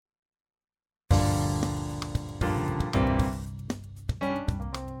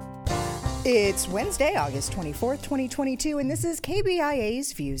It's Wednesday, August 24th, 2022, and this is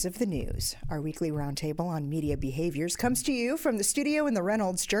KBIA's Views of the News. Our weekly roundtable on media behaviors comes to you from the studio in the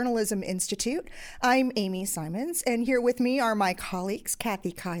Reynolds Journalism Institute. I'm Amy Simons, and here with me are my colleagues,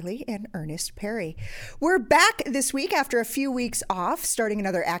 Kathy Kiley and Ernest Perry. We're back this week after a few weeks off, starting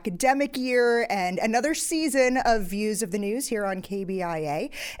another academic year and another season of Views of the News here on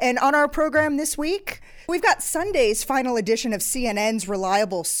KBIA. And on our program this week, we've got Sunday's final edition of CNN's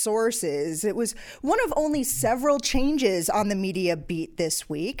Reliable Sources. It was one of only several changes on the media beat this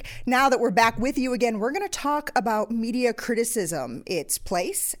week. Now that we're back with you again, we're going to talk about media criticism, its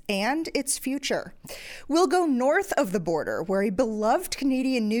place, and its future. We'll go north of the border, where a beloved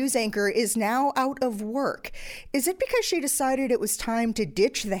Canadian news anchor is now out of work. Is it because she decided it was time to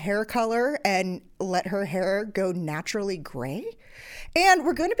ditch the hair color and let her hair go naturally gray? And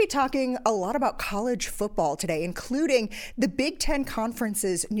we're going to be talking a lot about college football today, including the Big Ten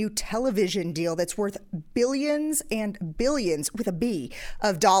Conference's new television deal that's worth billions and billions, with a B,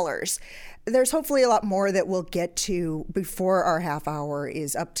 of dollars. There's hopefully a lot more that we'll get to before our half hour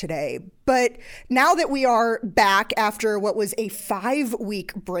is up today. But now that we are back after what was a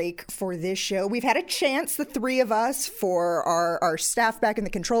 5-week break for this show, we've had a chance, the three of us, for our staff back in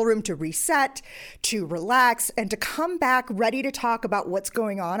the control room to reset, to relax, and to come back ready to talk about what's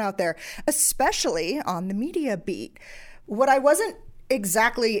going on out there, especially on the media beat. What I wasn't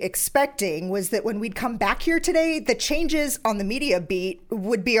exactly expecting was that when we'd come back here today, the changes on the media beat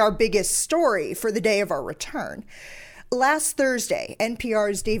would be our biggest story for the day of our return. Last Thursday,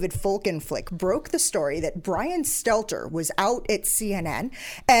 NPR's David Folkenflik broke the story that Brian Stelter was out at CNN,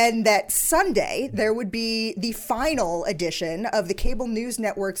 and that Sunday there would be the final edition of the cable news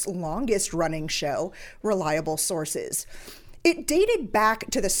network's longest-running show, Reliable Sources. It dated back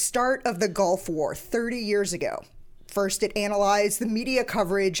to the start of the Gulf War 30 years ago. First, it analyzed the media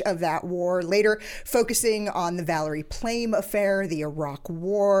coverage of that war, later focusing on the Valerie Plame affair, the Iraq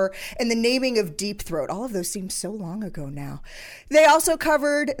War, and the naming of Deep Throat. All of those seem so long ago now. They also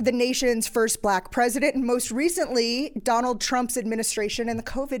covered the nation's first black president, and most recently, Donald Trump's administration and the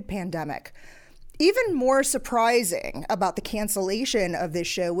COVID pandemic. Even more surprising about the cancellation of this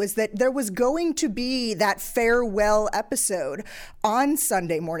show was that there was going to be that farewell episode on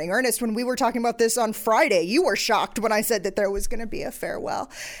Sunday morning. Ernest, when we were talking about this on Friday, you were shocked when I said that there was going to be a farewell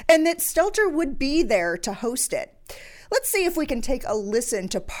and that Stelter would be there to host it. Let's see if we can take a listen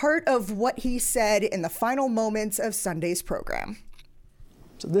to part of what he said in the final moments of Sunday's program.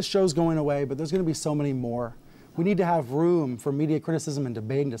 So this show's going away, but there's going to be so many more. We need to have room for media criticism and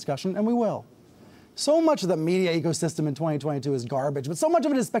debate and discussion, and we will. So much of the media ecosystem in 2022 is garbage, but so much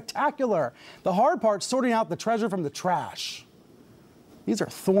of it is spectacular. The hard part's sorting out the treasure from the trash. These are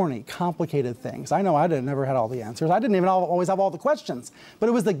thorny, complicated things. I know I never had all the answers. I didn't even always have all the questions. But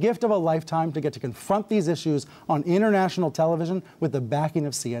it was the gift of a lifetime to get to confront these issues on international television with the backing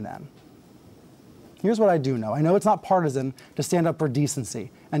of CNN. Here's what I do know. I know it's not partisan to stand up for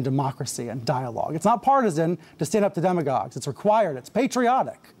decency and democracy and dialogue. It's not partisan to stand up to demagogues. It's required. It's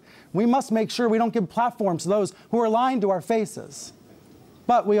patriotic. We must make sure we don't give platforms to those who are lying to our faces.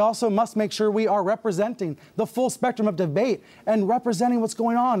 But we also must make sure we are representing the full spectrum of debate and representing what's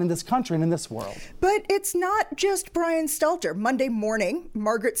going on in this country and in this world. But it's not just Brian Stelter. Monday morning,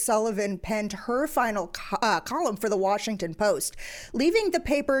 Margaret Sullivan penned her final column for the Washington Post, leaving the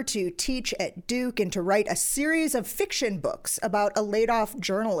paper to teach at Duke and to write a series of fiction books about a laid-off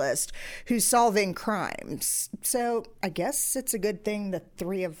journalist who's solving crimes. So I guess it's a good thing the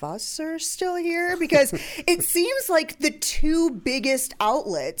three of us are still here, because it seems like the two biggest outlets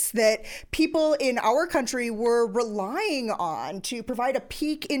that people in our country were relying on to provide a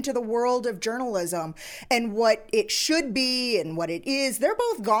peek into the world of journalism and what it should be and what it is, they're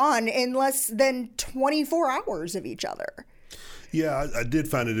both gone in less than 24 hours of each other. Yeah, I did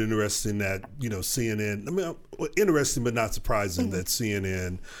find it interesting that, CNN, interesting but not surprising that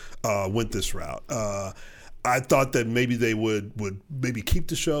CNN went this route. I thought that maybe they would maybe keep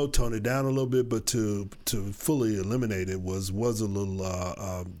the show, tone it down a little bit, but to fully eliminate it was a little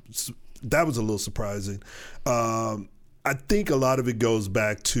that was a little surprising. I think a lot of it goes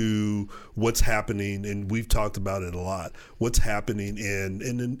back to what's happening, and we've talked about it a lot, what's happening in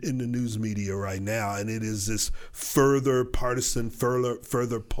the news media right now. And it is this further partisan,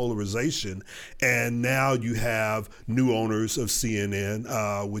 further polarization. And now you have new owners of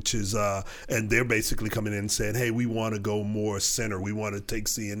CNN, which is, and they're basically coming in and saying, hey, we want to go more center. We want to take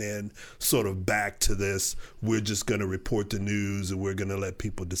CNN sort of back to this. We're just going to report the news and we're going to let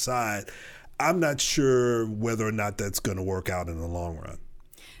people decide. I'm not sure whether or not that's going to work out in the long run.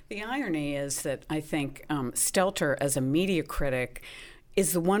 The irony is that I think Stelter, as a media critic,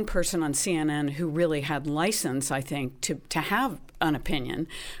 is the one person on CNN who really had license, I think, to have an opinion.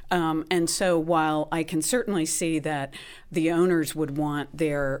 And so while I can certainly see that the owners would want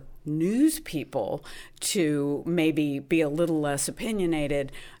their news people to maybe be a little less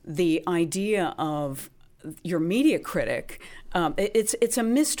opinionated, the idea of your media critic, it's a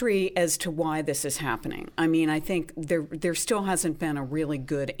mystery as to why this is happening. I mean, I think there still hasn't been a really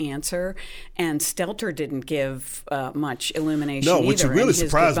good answer, and Stelter didn't give much illumination either. No, which really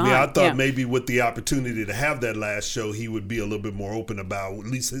surprised me. I thought yeah. maybe with the opportunity to have that last show, he would be a little bit more open about at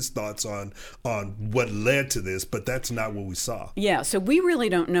least his thoughts on what led to this, but that's not what we saw. Yeah, so we really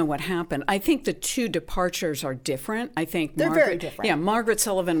don't know what happened. I think the two departures are different. I think they're very different. Yeah, Margaret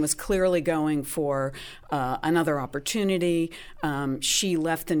Sullivan was clearly going for another opportunity. She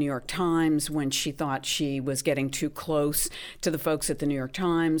left the New York Times when she thought she was getting too close to the folks at the New York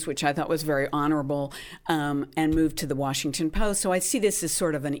Times, which I thought was very honorable, and moved to the Washington Post. So I see this as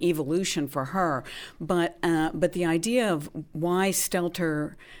sort of an evolution for her. But the idea of why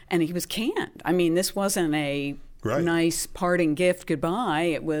Stelter, and he was canned. I mean, this wasn't a nice parting gift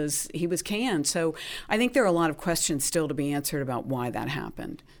goodbye. He was canned. So I think there are a lot of questions still to be answered about why that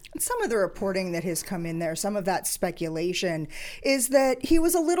happened. Some of the reporting that has come in there, some of that speculation, is that he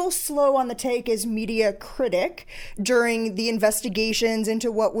was a little slow on the take as media critic during the investigations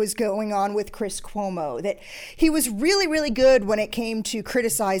into what was going on with Chris Cuomo, that he was really, really good when it came to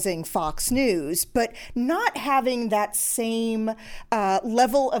criticizing Fox News, but not having that same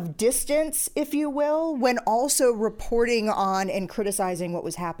level of distance, if you will, when also reporting on and criticizing what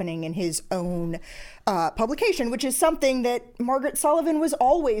was happening in his own publication, which is something that Margaret Sullivan was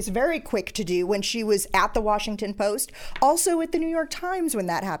always very quick to do when she was at the Washington Post, also at the New York Times when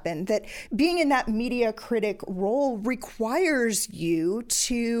that happened, that being in that media critic role requires you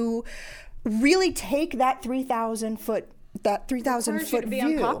to really take that 3,000 foot view.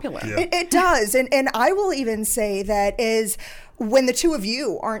 Unpopular. Yeah. It does. And I will even say that is when the two of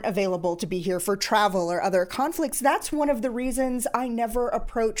you aren't available to be here for travel or other conflicts, that's one of the reasons I never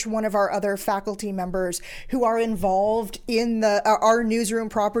approach one of our other faculty members who are involved in our newsroom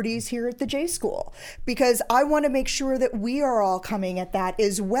properties here at the J School, because I want to make sure that we are all coming at that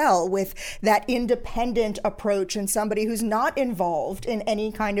as well with that independent approach and somebody who's not involved in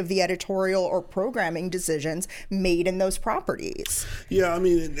any kind of the editorial or programming decisions made in those properties. Yeah, I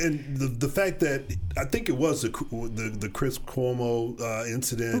mean, and the fact that I think it was the Chris Cuomo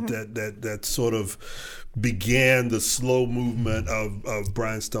incident that sort of began the slow movement of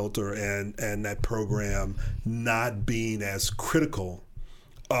Brian Stelter and that program not being as critical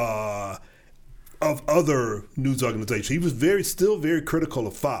of other news organizations. He was still very critical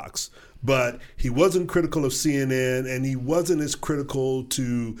of Fox, but he wasn't critical of CNN, and he wasn't as critical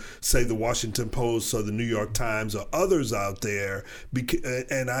to, say, the Washington Post or the New York Times or others out there.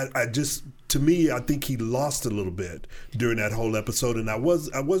 And I just, to me, I think he lost a little bit during that whole episode, and I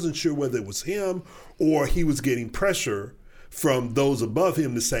wasn't sure whether it was him or he was getting pressure from those above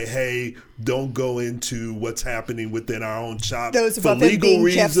him to say, hey, don't go into what's happening within our own shop. Those for above him legal being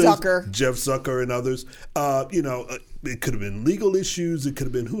reasons, Jeff Zucker and others. It could have been legal issues. It could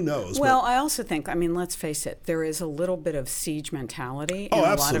have been who knows. Well, I also think, I mean, let's face it, there is a little bit of siege mentality in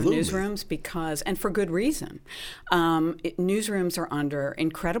a lot of newsrooms because, and for good reason. Newsrooms are under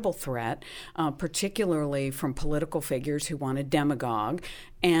incredible threat, particularly from political figures who want to demagogue.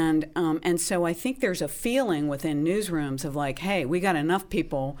 And so I think there's a feeling within newsrooms of like, hey, we got enough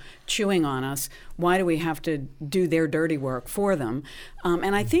people chewing on us. Why do we have to do their dirty work for them?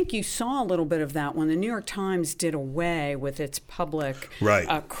 And I think you saw a little bit of that when the New York Times did away with its public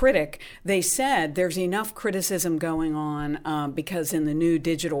critic. They said there's enough criticism going on because in the new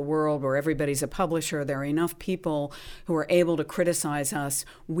digital world where everybody's a publisher, there are enough people who are able to criticize us.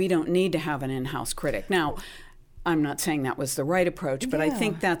 We don't need to have an in-house critic. Now, I'm not saying that was the right approach, but I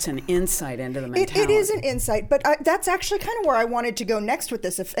think that's an insight into the mentality. It is an insight, but that's actually kind of where I wanted to go next with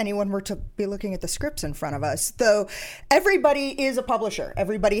this if anyone were to be looking at the scripts in front of us. Though everybody is a publisher.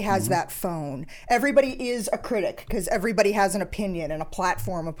 Everybody has that phone. Everybody is a critic because everybody has an opinion and a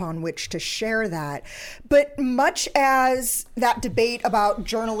platform upon which to share that. But much as that debate about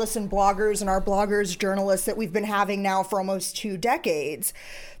journalists and bloggers and our bloggers, journalists that we've been having now for almost 2 decades,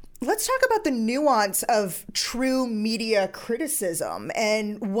 let's talk about the nuance of true media criticism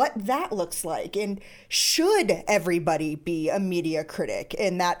and what that looks like. And should everybody be a media critic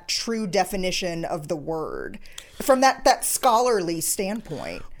in that true definition of the word from that scholarly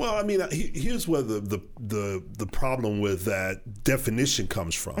standpoint? Well, I mean, here's where the problem with that definition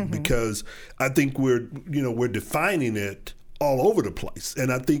comes from, because I think we're defining it all over the place.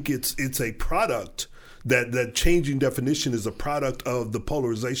 And I think it's a product That changing definition is a product of the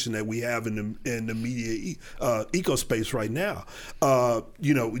polarization that we have in the media ecospace right now.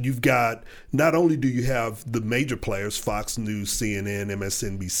 You've got, not only do you have the major players, Fox News, CNN,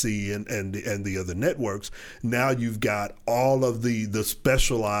 MSNBC, and the other networks, now you've got all of the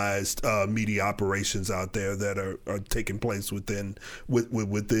specialized media operations out there that are taking place within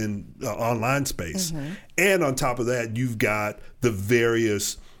online space. Mm-hmm. And on top of that, you've got the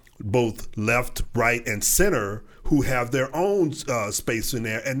various both left, right, and center who have their own space in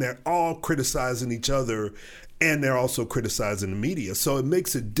there, and they're all criticizing each other, and they're also criticizing the media. So it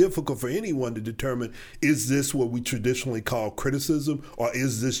makes it difficult for anyone to determine, is this what we traditionally call criticism, or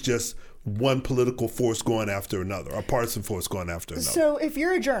is this just one political force going after another, a partisan force going after another? So if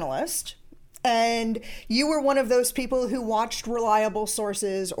you're a journalist and you were one of those people who watched reliable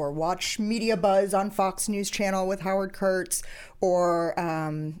sources or watched Media Buzz on Fox News Channel with Howard Kurtz, or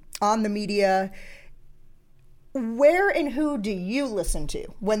on the media, where and who do you listen to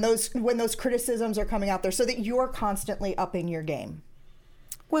when those criticisms are coming out there, so that you're constantly upping your game?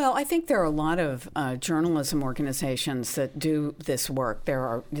 Well, I think there are a lot of journalism organizations that do this work.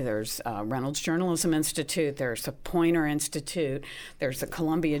 There's Reynolds Journalism Institute, there's the Poynter Institute, there's the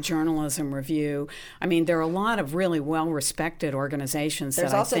Columbia Journalism Review. I mean, there are a lot of really well-respected organizations.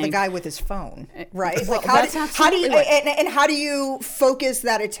 There's also the guy with his phone, right? Well, how do you focus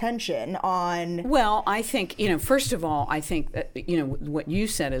that attention on? Well, I think, first of all, I think that, what you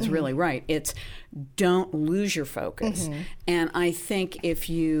said is really right. It's don't lose your focus. Mm-hmm. And I think if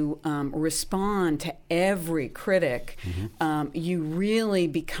you respond to every critic, you really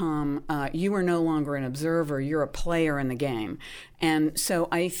become, you are no longer an observer, you're a player in the game. And so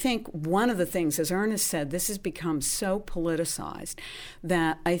I think one of the things, as Ernest said, this has become so politicized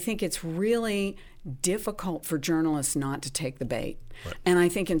that I think it's really difficult for journalists not to take the bait. Right. And I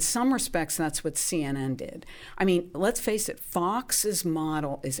think in some respects that's what CNN did. I mean, let's face it, Fox's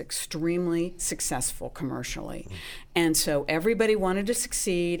model is extremely successful commercially. And so everybody wanted to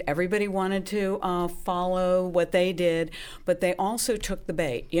succeed, everybody wanted to follow what they did, but they also took the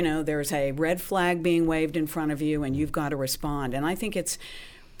bait. There's a red flag being waved in front of you and you've got to respond. And I think it's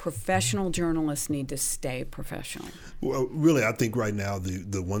professional journalists need to stay professional. Well, really, I think right now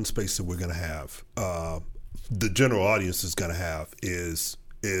the one space that we're going to have, the general audience is going to have is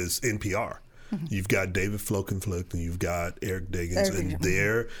NPR. Mm-hmm. You've got David Flokenflik and you've got Eric Deggans, and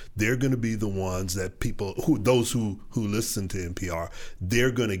they're going to be the ones that those who listen to NPR,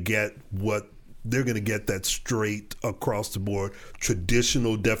 they're going to get that straight across the board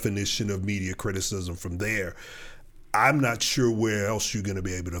traditional definition of media criticism from there. I'm not sure where else you're going to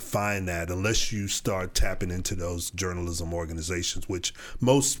be able to find that unless you start tapping into those journalism organizations, which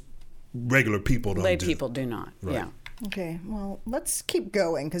most regular people don't do. Lay people do not, right. Yeah. Okay, well, let's keep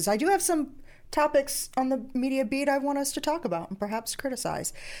going, because I do have some topics on the media beat I want us to talk about and perhaps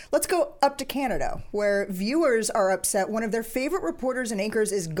criticize. Let's go up to Canada, where viewers are upset one of their favorite reporters and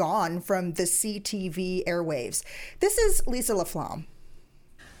anchors is gone from the CTV airwaves. This is Lisa Laflamme.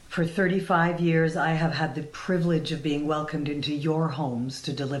 For 35 years, I have had the privilege of being welcomed into your homes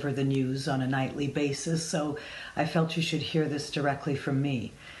to deliver the news on a nightly basis, so I felt you should hear this directly from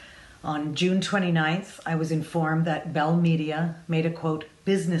me. On June 29th, I was informed that Bell Media made a, quote,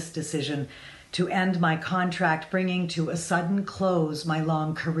 business decision to end my contract, bringing to a sudden close my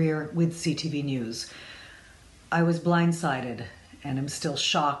long career with CTV News. I was blindsided and am still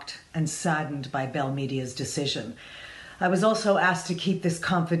shocked and saddened by Bell Media's decision. I was also asked to keep this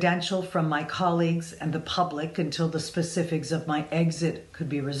confidential from my colleagues and the public until the specifics of my exit could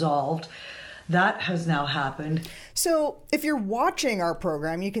be resolved. That has now happened. So if you're watching our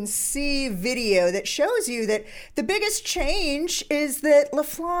program, you can see video that shows you that the biggest change is that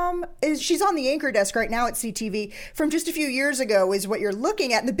Laflamme she's on the anchor desk right now at CTV from just a few years ago is what you're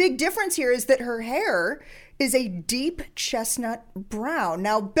looking at. And the big difference here is that her hair is a deep chestnut brown.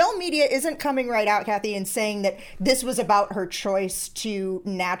 Now, Bell Media isn't coming right out, Kathy, and saying that this was about her choice to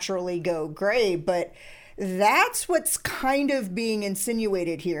naturally go gray, but that's what's kind of being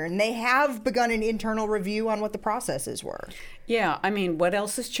insinuated here. And they have begun an internal review on what the processes were. Yeah, I mean, what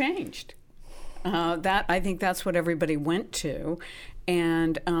else has changed? I think that's what everybody went to.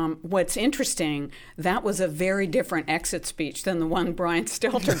 And what's interesting, that was a very different exit speech than the one Brian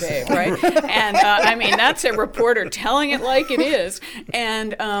Stelter gave, right? And I mean, that's a reporter telling it like it is.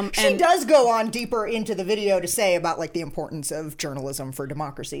 And she does go on deeper into the video to say about like the importance of journalism for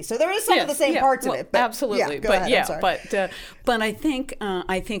democracy. So there is some of the same parts of it. But, absolutely, but I think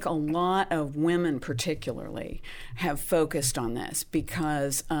a lot of women particularly have focused on this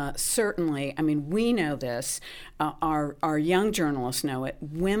because certainly, I mean, we know this. Our young journalists journalists know it.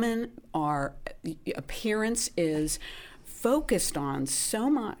 Appearance is focused on so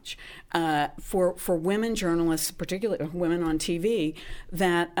much for women journalists, particularly women on TV,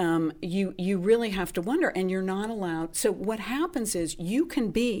 that you really have to wonder, and you're not allowed. So what happens is you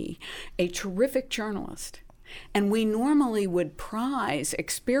can be a terrific journalist, and we normally would prize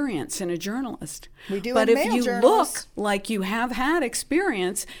experience in a journalist. We do, but in if male you journalists. look like you have had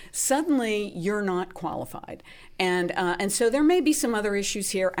experience, suddenly you're not qualified. And so there may be some other issues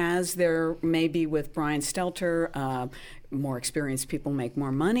here, as there may be with Brian Stelter. More experienced people make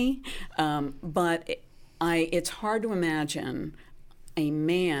more money, but it's hard to imagine a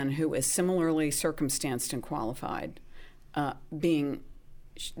man who is similarly circumstanced and qualified being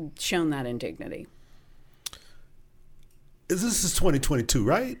shown that indignity. This is 2022,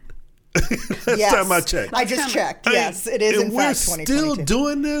 right? Last Yes. time I checked. I just checked. Yes, it is in fact 2022. We're still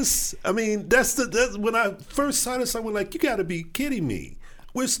doing this? I mean, that's when I first saw this, I was like, you got to be kidding me.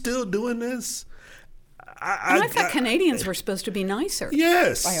 We're still doing this? I thought Canadians were supposed to be nicer.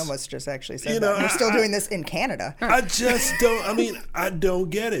 Yes. I almost just actually said that. We're still doing this in Canada. I just don't, I don't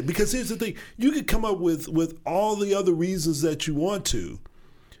get it. Because here's the thing. You could come up with all the other reasons that you want to.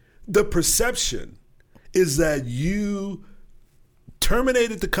 The perception is that you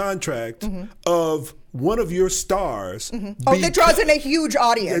terminated the contract of one of your stars. That draws in a huge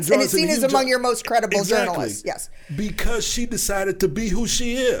audience, and it's seen as among your most credible journalists. Yes. Because she decided to be who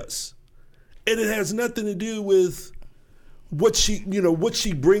she is. And it has nothing to do with what she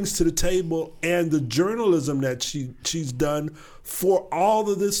brings to the table and the journalism that she's done for all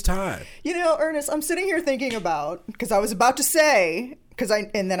of this time. Ernest, I'm sitting here thinking about, because I was about to say,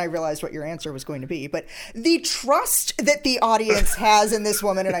 and then I realized what your answer was going to be, but the trust that the audience has in this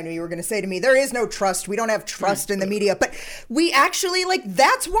woman, and I knew you were going to say to me, there is no trust. We don't have trust in the media, but we actually,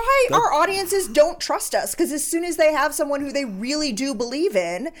 that's why our audiences don't trust us, because as soon as they have someone who they really do believe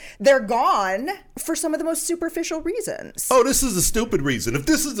in, they're gone for some of the most superficial reasons. Oh, this is a stupid reason. If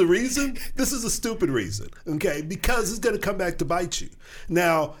this is the reason, this is a stupid reason, okay? Because it's going to come back to bite you.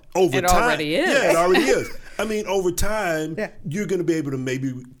 Now, over time. It already is. Yeah, it already is. Over time, you're going to be able to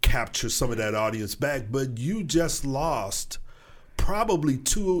maybe capture some of that audience back, but you just lost probably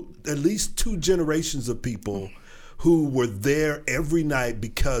at least two generations of people who were there every night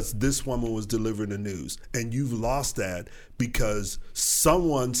because this woman was delivering the news. And you've lost that because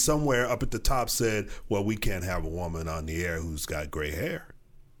someone somewhere up at the top said, well, we can't have a woman on the air who's got gray hair.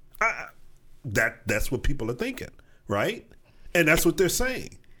 That's what people are thinking, right? And that's what they're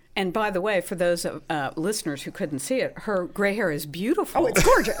saying. And by the way, for those listeners who couldn't see it, her gray hair is beautiful. Oh, it's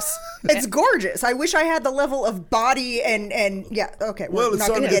gorgeous. It's gorgeous. I wish I had the level of body and yeah, okay. Well,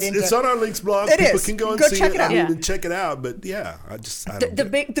 it's on our links blog. People can go and see check it out. And check it out. But yeah,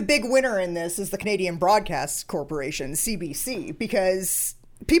 the big winner in this is the Canadian Broadcast Corporation, CBC, because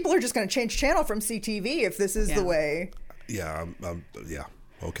people are just going to change channel from CTV if this is the way. Yeah, yeah.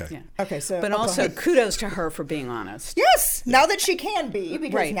 Okay. Yeah. Okay. So, but also kudos to her for being honest. Yes. Now that she can be,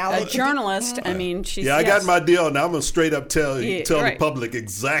 because now a journalist. She's. Yeah, I got my deal. Now I'm gonna straight up tell the public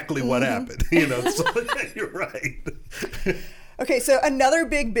exactly what happened. So you're right. Okay. So another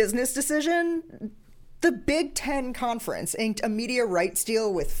big business decision. The Big Ten Conference inked a media rights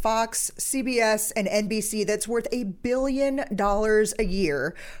deal with Fox, CBS, and NBC that's worth $1 billion a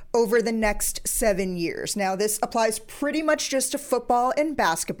year over the next 7 years. Now, this applies pretty much just to football and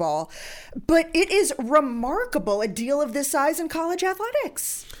basketball, but it is remarkable, a deal of this size in college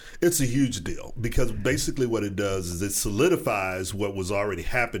athletics. It's a huge deal because basically what it does is it solidifies what was already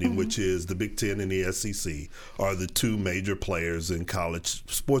happening, which is the Big Ten and the SEC are the two major players in college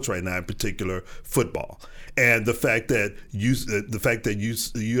sports right now, in particular football. And the fact that USC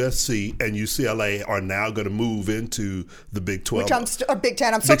and UCLA are now going to move into the Big 12, which Big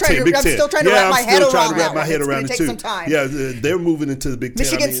Ten. I'm still trying to wrap my head around it too. Some time. Yeah, they're moving into the Big Ten.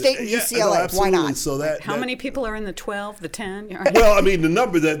 Michigan State and UCLA. Why not? So how many people are in the 12, the 10? Well, the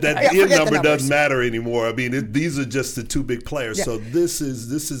number that end number doesn't matter anymore. These are just the two big players. Yeah. So this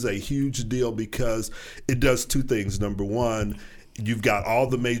is a huge deal because it does two things. Number one, you've got all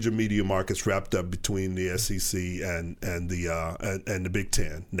the major media markets wrapped up between the SEC and the Big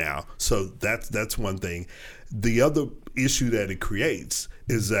Ten now. So that's one thing. The other issue that it creates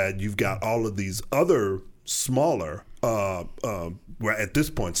is that you've got all of these other smaller, at this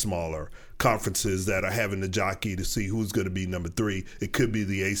point smaller conferences that are having to jockey to see who's going to be number 3. It could be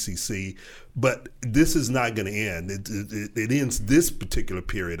the ACC, but this is not going to end. It ends this particular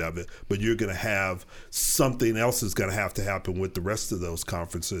period of it, but you're going to have something else is going to happen with the rest of those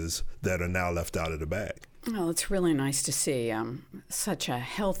conferences that are now left out of the bag. Well, it's really nice to see such a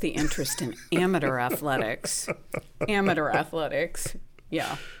healthy interest in amateur athletics. Amateur athletics,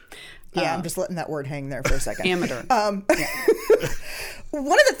 yeah. Yeah, I'm just letting that word hang there for a second. Amateur.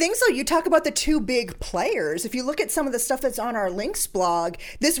 One of the things, though, you talk about the two big players. If you look at some of the stuff that's on our links blog,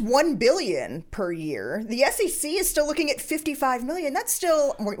 this $1 billion per year, the SEC is still looking at $55 million. That's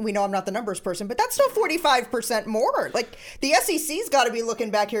still, we know I'm not the numbers person, but that's still 45% more. Like, the SEC's got to be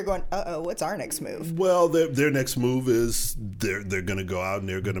looking back here going, what's our next move? Well, their next move is they're going to go out and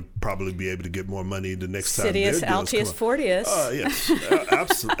they're going to probably be able to get more money the next time. Sidious, Altius, Fortius.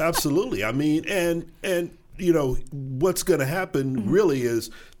 Yes, absolutely. I mean, and you know, what's going to happen really is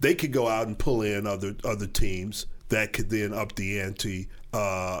they could go out and pull in other teams that could then up the ante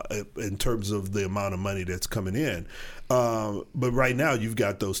in terms of the amount of money that's coming in. But right now you've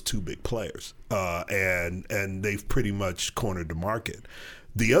got those two big players, and they've pretty much cornered the market.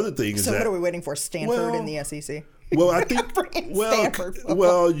 The other thing is so what are we waiting for? Stanford in the SEC? Well, I think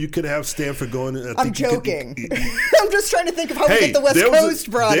you could have Stanford going. I'm joking. I'm just trying to think of how we get the West Coast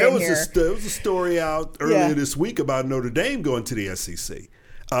brought in here. There was a story out earlier this week about Notre Dame going to the SEC.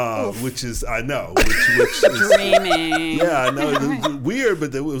 Which is, I know, which is dreaming. Yeah, I know. It was weird,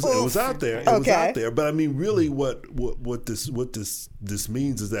 but it was out there. It was out there. But I mean, really, what this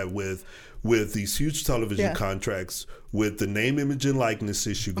means is that with these huge television contracts, with the name, image, and likeness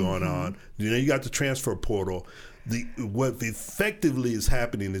issue going on, you got the transfer portal. What effectively is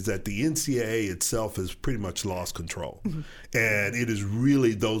happening is that the NCAA itself has pretty much lost control. And it is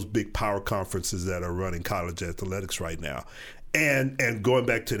really those big power conferences that are running college athletics right now. And going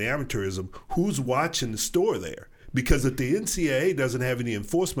back to the amateurism, who's watching the store there? Because if the NCAA doesn't have any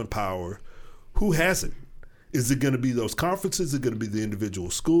enforcement power, who has it? Is it going to be those conferences? Is it going to be the individual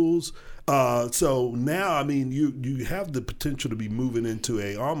schools? So now, I mean, you have the potential to be moving into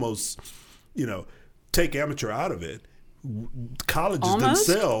a almost, take amateur out of it. Colleges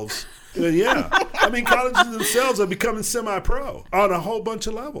themselves, I mean, colleges themselves are becoming semi-pro on a whole bunch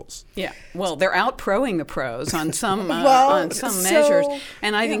of levels. Yeah, well, they're out-proing the pros on some measures,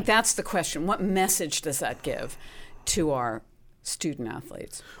 and I think that's the question: what message does that give to our student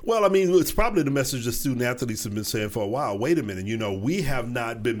athletes? Well, I mean, it's probably the message that student athletes have been saying for a while. Wait a minute, we have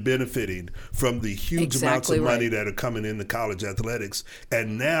not been benefiting from the huge amounts of money that are coming into college athletics.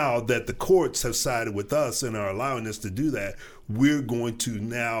 And now that the courts have sided with us and are allowing us to do that, we're going to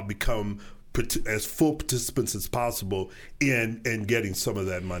now become as full participants as possible in getting some of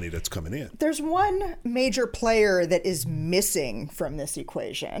that money that's coming in. There's one major player that is missing from this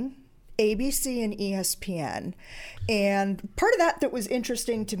equation: ABC and ESPN. And part of that was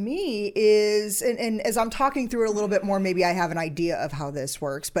interesting to me is, and as I'm talking through it a little bit more, maybe I have an idea of how this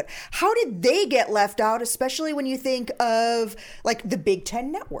works, but how did they get left out, especially when you think of like the Big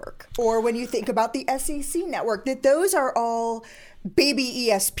Ten Network or when you think about the SEC Network, that those are all baby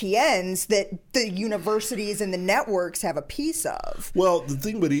ESPNs that the universities and the networks have a piece of. Well, the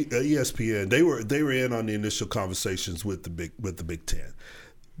thing with ESPN, they were in on the initial conversations with the Big Ten.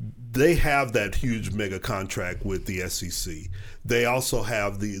 They have that huge mega contract with the SEC. They also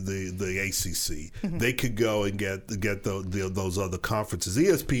have the ACC. They could go and get those other conferences.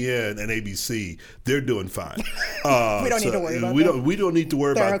 ESPN and ABC, they're doing fine. We don't need to worry about them. We don't need to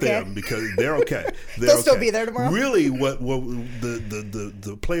worry about them because they're okay. They'll still be there tomorrow. Really, what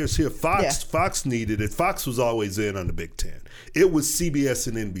the players here, Fox needed it. Fox was always in on the Big Ten. It was CBS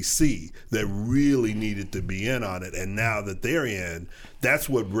and NBC that really needed to be in on it, and now that they're in, that's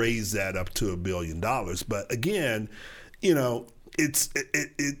what raised that up to $1 billion. But again, it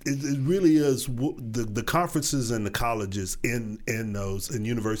really is the conferences and the colleges in those and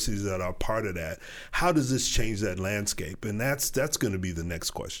universities that are part of that. How does this change that landscape? And that's going to be the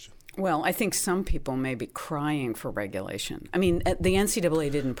next question. Well, I think some people may be crying for regulation. I mean, the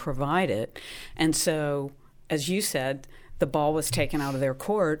NCAA didn't provide it, and so, as you said, the ball was taken out of their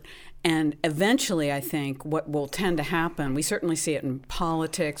court. And eventually, I think what will tend to happen, we certainly see it in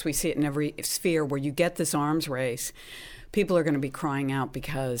politics, we see it in every sphere where you get this arms race, people are going to be crying out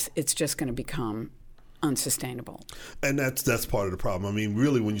because it's just going to become unsustainable. And that's part of the problem. I mean,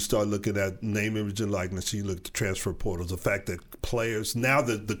 really, when you start looking at name, image, and likeness, you look at the transfer portals, the fact that players, now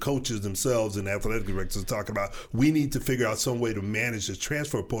that the coaches themselves and athletic directors are talking about, we need to figure out some way to manage the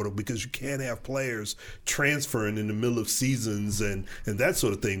transfer portal because you can't have players transferring in the middle of seasons and that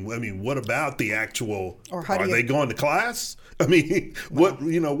sort of thing. I mean, what about the actual, are they going to class? I mean, what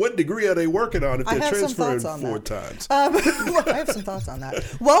degree are they working on if they're transferring 4 times? I have some thoughts on that.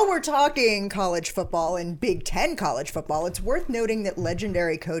 While we're talking college football, football and Big Ten college football, it's worth noting that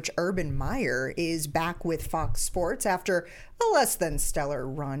legendary coach Urban Meyer is back with Fox Sports after a less than stellar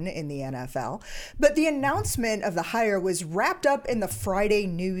run in the NFL. But the announcement of the hire was wrapped up in the Friday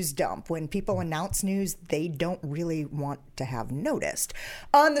news dump. When people announce news they don't really want to have noticed.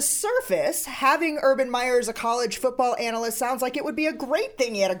 On the surface, having Urban Meyer as a college football analyst sounds like it would be a great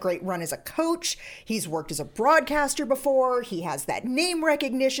thing. He had a great run as a coach. He's worked as a broadcaster before. He has that name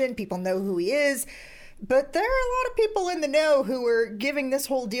recognition. People know who he is. But there are a lot of people in the know who are giving this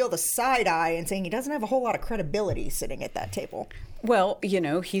whole deal the side eye and saying he doesn't have a whole lot of credibility sitting at that table. Well,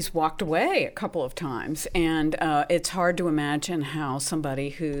 he's walked away a couple of times, and it's hard to imagine how somebody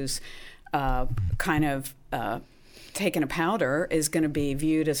who's taken a powder is going to be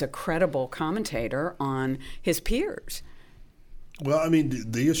viewed as a credible commentator on his peers. Well, I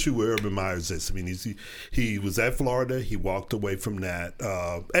mean, the issue with Urban Meyer is this. I mean, he was at Florida. He walked away from that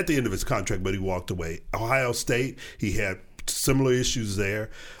at the end of his contract, but he walked away. Ohio State, he had similar issues there.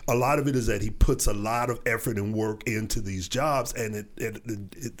 A lot of it is that he puts a lot of effort and work into these jobs, and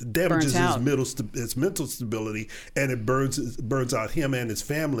it damages his mental stability, and it burns out him and his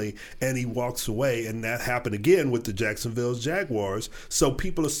family, and he walks away. And that happened again with the Jacksonville Jaguars. So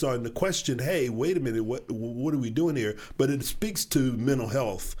people are starting to question, hey, wait a minute, what are we doing here? But it speaks to mental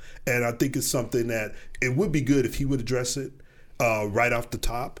health, and I think it's something that it would be good if he would address it right off the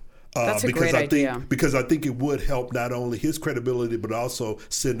top. That's a great idea. Because I think it would help not only his credibility, but also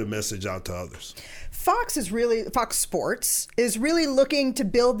send a message out to others. Fox Sports is really looking to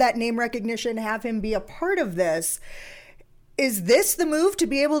build that name recognition, have him be a part of this. Is this the move to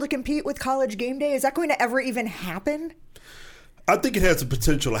be able to compete with College Game Day? Is that going to ever even happen? I think it has the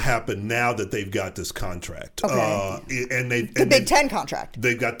potential to happen now that they've got this contract. Okay. The Big Ten contract.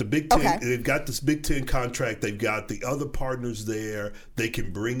 They've got the Big Ten. Okay. They've got this Big Ten contract. They've got the other partners there. They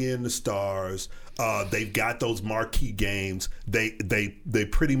can bring in the stars. They've got those marquee games. They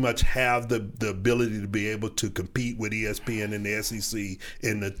pretty much have the ability to be able to compete with ESPN and the SEC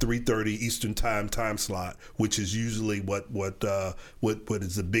in the 3:30 Eastern time slot, which is usually what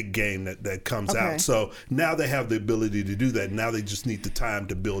is the big game that comes out. So now they have the ability to do that. Now they just need the time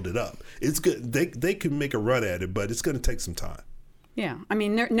to build it up. It's good. They can make a run at it, but it's going to take some time. Yeah, I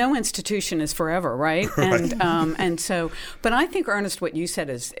mean, no institution is forever, right? And so, but I think, Ernest, what you said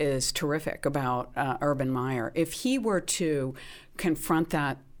is terrific about Urban Meyer. If he were to confront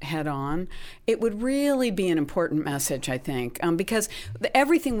that head on, it would really be an important message, I think, because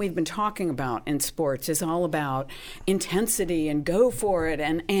everything we've been talking about in sports is all about intensity and go for it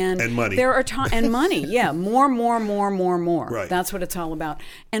and money. There are and money, yeah, more. Right. That's what it's all about,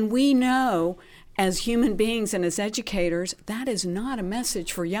 and we know. As human beings and as educators, that is not a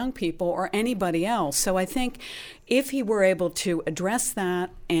message for young people or anybody else. So I think if he were able to address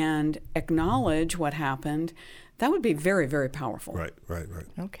that and acknowledge what happened, that would be very, very powerful. Right.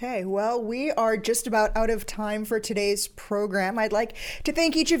 Okay, well, we are just about out of time for today's program. I'd like to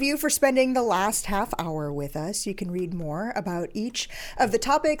thank each of you for spending the last half hour with us. You can read more about each of the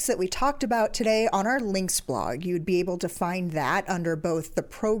topics that we talked about today on our links blog. You'd be able to find that under both the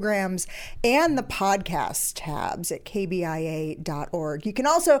programs and the podcast tabs at kbia.org. You can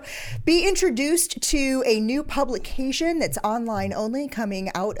also be introduced to a new publication that's online only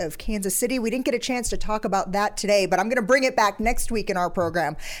coming out of Kansas City. We didn't get a chance to talk about that today, but I'm going to bring it back next week in our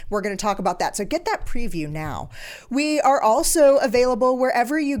program. We're going to talk about that. So get that preview now. We are also available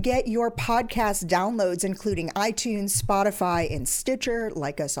wherever you get your podcast downloads, including iTunes, Spotify, and Stitcher.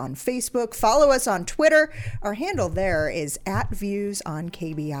 Like us on Facebook. Follow us on Twitter. Our handle there is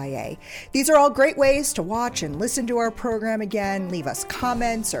 @ViewsOnKBIA. These are all great ways to watch and listen to our program again. Leave us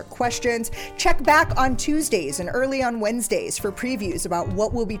comments or questions. Check back on Tuesdays and early on Wednesdays for previews about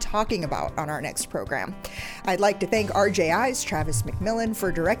what we'll be talking about on our next program. I'd like to thank RJI's Travis McMillan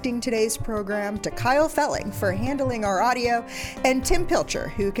for directing today's program, to Kyle Felling for handling our audio, and Tim Pilcher,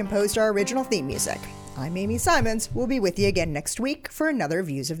 who composed our original theme music. I'm Amy Simons. We'll be with you again next week for another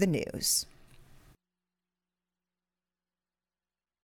Views of the News.